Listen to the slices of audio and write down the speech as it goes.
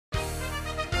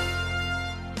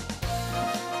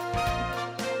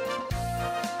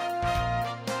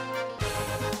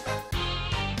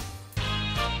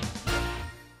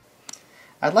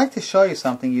I'd like to show you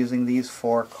something using these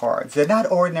 4 cards. They're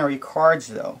not ordinary cards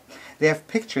though. They have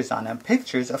pictures on them,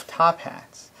 pictures of top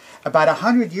hats. About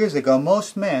 100 years ago,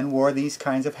 most men wore these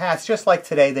kinds of hats, just like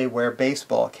today they wear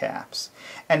baseball caps.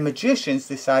 And magicians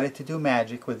decided to do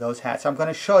magic with those hats. I'm going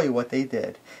to show you what they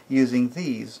did using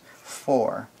these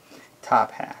 4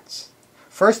 top hats.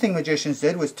 First thing magicians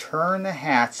did was turn the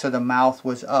hat so the mouth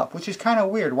was up, which is kind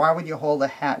of weird. Why would you hold a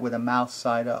hat with a mouth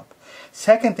side up?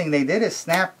 Second thing they did is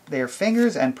snap their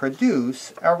fingers and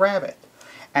produce a rabbit.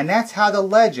 And that's how the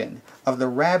legend of the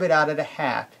rabbit out of the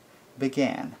hat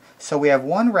began. So we have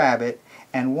 1 rabbit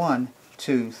and 1,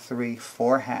 2, 3,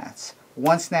 4 hats.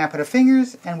 1 snap of the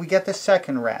fingers and we get the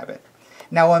second rabbit.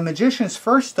 Now when magicians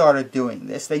first started doing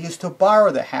this, they used to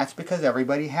borrow the hats because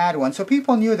everybody had one. So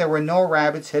people knew there were no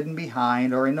rabbits hidden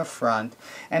behind or in the front,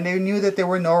 and they knew that there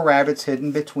were no rabbits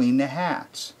hidden between the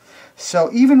hats. So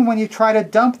even when you try to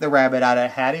dump the rabbit out of the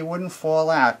hat, it wouldn't fall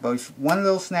out. But 1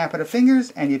 little snap of the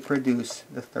fingers and you'd produce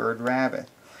the 3rd rabbit.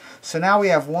 So now we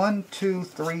have 1, 2,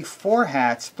 3, 4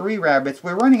 hats, 3 rabbits.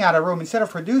 We're running out of room. Instead of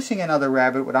producing another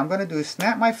rabbit, what I'm going to do is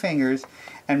snap my fingers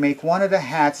and make one of the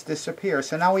hats disappear.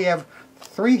 So now we have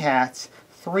 3 hats,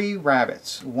 3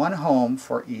 rabbits, 1 home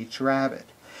for each rabbit.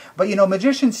 But you know,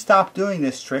 magicians stopped doing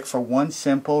this trick for one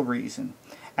simple reason.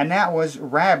 And that was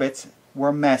rabbits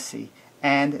were messy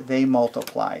and they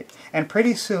multiplied. And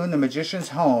pretty soon the magician's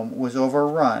home was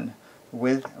overrun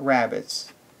with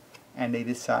rabbits and they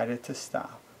decided to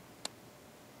stop.